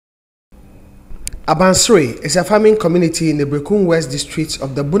Abansere is a farming community in the Brekun West district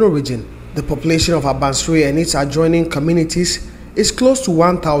of the Bono region. The population of Abansere and its adjoining communities is close to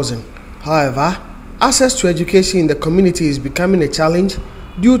 1,000. However, access to education in the community is becoming a challenge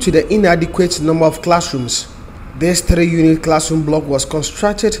due to the inadequate number of classrooms. This 3-unit classroom block was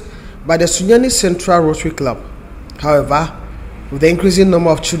constructed by the Sunyani Central Rotary Club. However, with the increasing number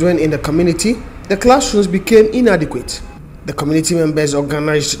of children in the community, the classrooms became inadequate. The community members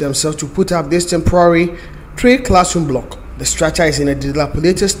organized themselves to put up this temporary 3-classroom block. The structure is in a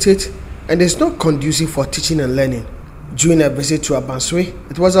dilapidated state and is not conducive for teaching and learning. During a visit to Abansere,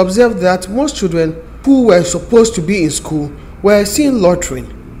 it was observed that most children who were supposed to be in school were seen loitering.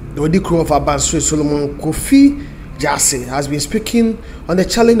 The Odikro of Abansere, Solomon Kofi Jase, has been speaking on the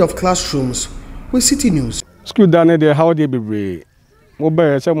challenge of classrooms with Citi News. School down there, how they be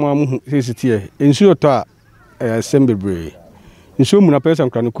mobile, someone who says here, ensure to assembly. Ensure Munapes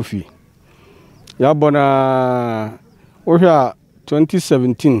and Kranukufi. Yabona, over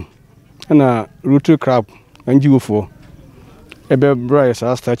 2017, and a Rotary Club and you for a Bryce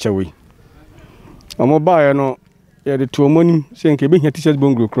as touch away. A mobile, no, the 2 money saying, keeping your teachers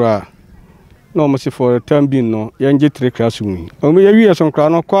bungo cry. No, mercy for a time being no, young 3 classroom. Only a year some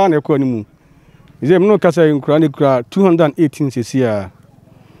crown or crown economy. Is there no casa in chronic 218 this year?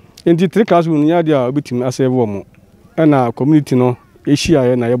 In the 3 classroom, Yadia between us a woman and our community no, Asia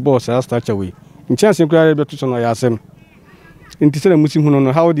and a boss as touch away. In chance in cry to some Yasem. In the same Muslim,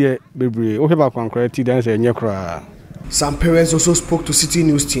 how dear baby, or have a concrete dance and your cry. Some parents also spoke to Citi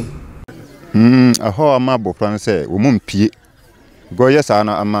News team. A whole mabo plan say, woman P. Go yes,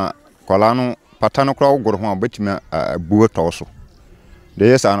 Anna Ama, Colano, Patano crowd, go home, bet me a boot also. The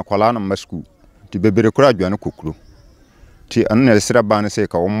yes, Anna Colano Mascu, to be very crowd, you and cooklu. Tea unnecessary ban say,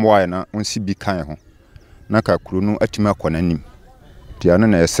 Wine, on CB kind. Naka Krunu Atima Quananim. Tea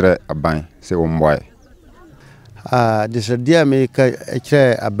unnecessary a bine, say why. This dear make a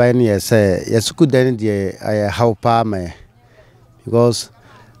chair a bine, say, yes, good then, dear, I how pa me. Because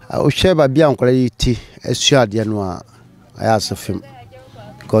I will share by Bian quality as shared Yanua. I asked of him.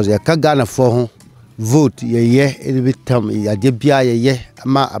 Because I can't garner for him. Vote ye, it will tell me, I did be a ye, a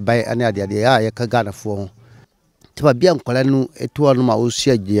ma by any idea, I can't garner for him. To a Bian Colanu, a 2 of my old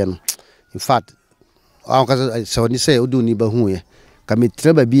share Jan. In fact, I saw you say, do neighborhood. Can it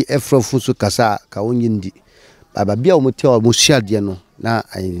never be a fro fusu casa, Kaunindi. Babia Motel Musia Diano, now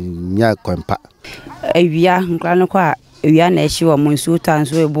I near compa. A via Granoqua. We are not sure Monsieur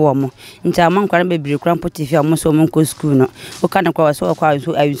Tans will warm. In time, one can be cramped if you are most of school. Who can across so quiet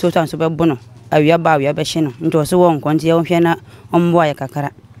so I so tans over bono. I will bow your bashino into a so one quantity of Fiana on Boya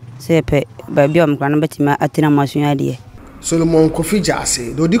Cacara. Sepe by Biom Granabetima Atina Masun idea. Solomon Kofi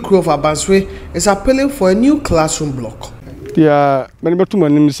Jase, the Odikro of Abansere, is appealing for a new classroom block. Yeah, many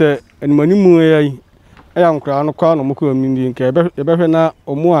Batuman say, and Manimu, I am crown or Moko Indian Cabana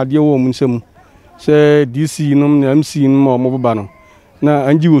or more dear woman some. Say DC num MC more mobile na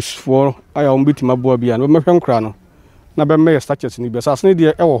anjus for I am beating my boy and my friend crano. Na be me statues ni be sasne de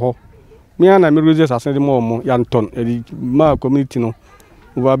e wo ho. Me ana me roses asne de mo yanton e ma community no.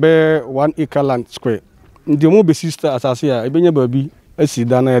 Over be 1 acre land square. Ndi mo be sister asase a e benya baabi asi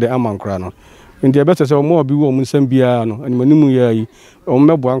da na ye de amankra no. Ndi e beta se mo bi wo mu nsam bia no animanimu ya yi o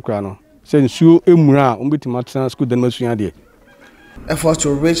mebo ankra no. Say nsuo emura o beating my school den masua de. Efforts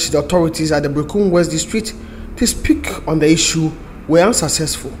to reach the authorities at the Brekun West district to speak on the issue were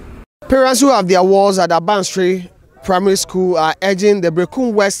unsuccessful. Parents who have their walls at Abansere Primary School are urging the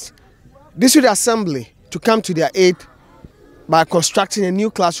Brekun West District Assembly to come to their aid by constructing a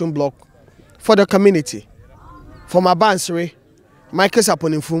new classroom block for the community. From Abansere, Michael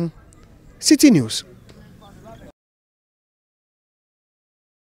Saponifum, Citi News.